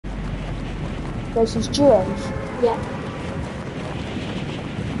versus duos. Yeah.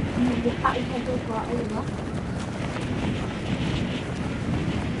 The pattern can go for over.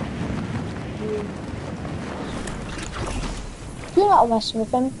 Do not mess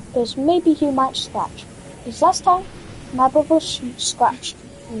with him, because maybe he might scratch. Because last time, my brother scratched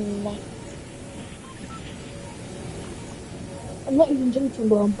me. I'm not even joking,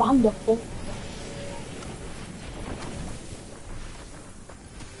 but I'm banned off it.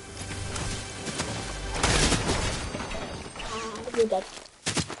 You're dead.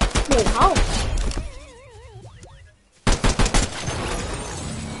 Wait, how?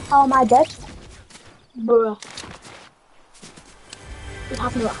 How am I dead? Bruh. You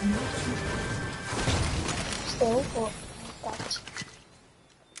have no ammo. Still, but that.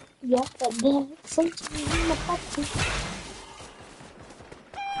 Yeah, but then sometimes in the battle.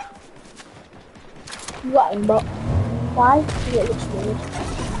 You got aimbot. Why? It looks weird.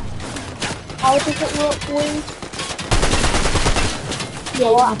 How does it look weird? Yeah,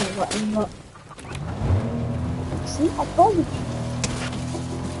 you haven't got aimbot. See, I told you.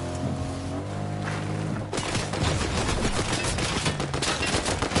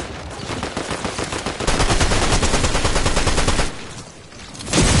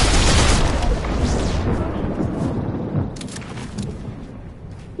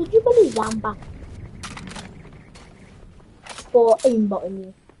 Did you believe that I'm back? For aimbotting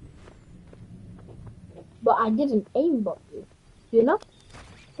you. But I didn't aimbot you. You know?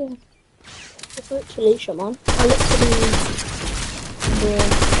 Yeah. It's literally Szymon. I literally...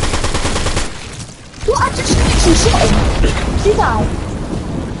 What? I just literally shot him. Did I?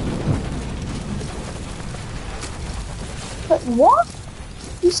 But what?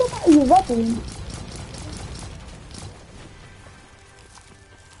 You said that you ready?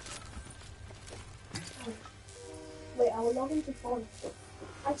 Wait, I will log into phone.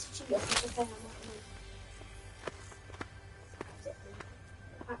 I should cheat if I am not.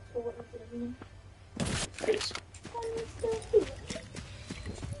 Actual what I'm doing.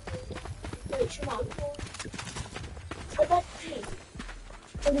 Wait, Szymon. What about me?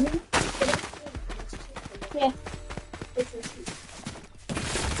 What do you mean? Yeah. It's a cheat.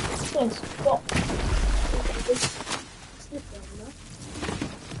 Yes. What? It's slippery, you know?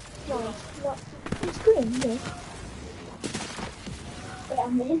 No. What? It's green, yeah. Wait,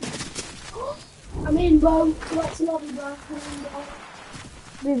 I'm in. I'm in, bro. Let's lobby, bro. I'm in, bro.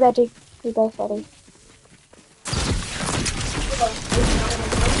 Be ready. Be both ready.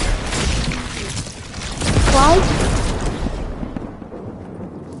 Why?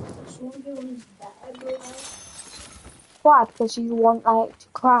 Why? Because you want like to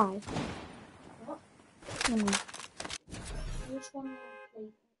cry. What? Hmm. I just want to play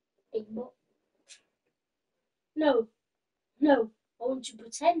aimbot. No. No. I want to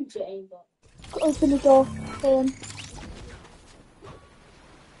pretend to aimbot. Open the door for him.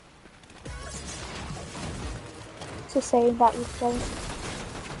 To say that you play.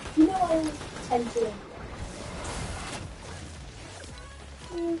 You know I want to pretend to aimbot.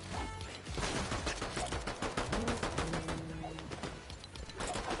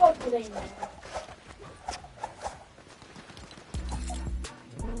 I got a good aimbot.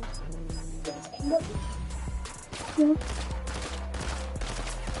 Aimbot. Yeah.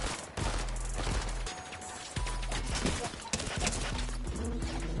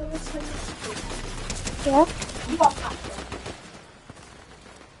 Yeah. You are happy.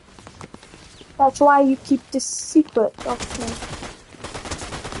 That's why you keep this secret of me.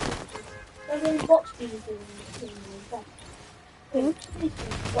 There's only box being Hmm?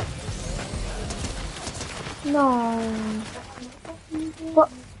 No. But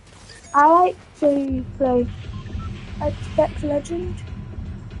I like to play Apex Legend.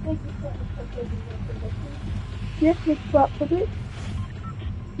 Yeah, with what public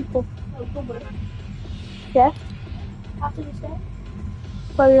people. No, public. Yeah. After this game?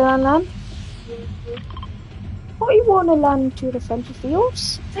 Where you land? What you want to land to the French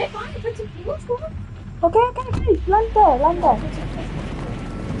fields? Take mine, if it's a field, what? Okay. Land there. Land Land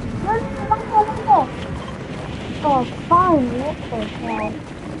there. Oh, fine. What the hell?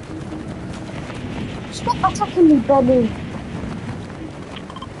 Stop attacking me, Benny.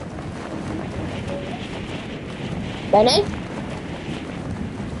 Benny?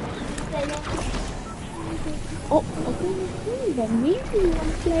 Oh, okay. Benny, you want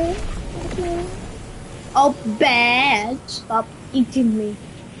to play? Oh, bad. Stop eating me.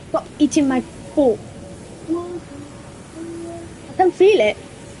 Stop eating my food. I can feel it.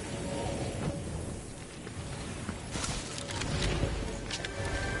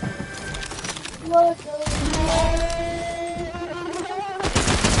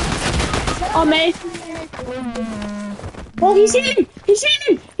 Oh, mate. Oh, he's in! He's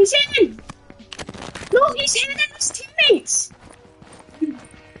in! He's in! No, he's hitting his teammates!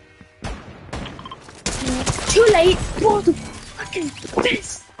 Too late! What the fucking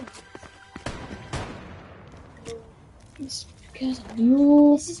best! It's because of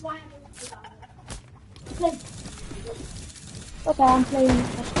you. This is why I'm going to play. Okay, I'm playing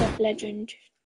League of Legends.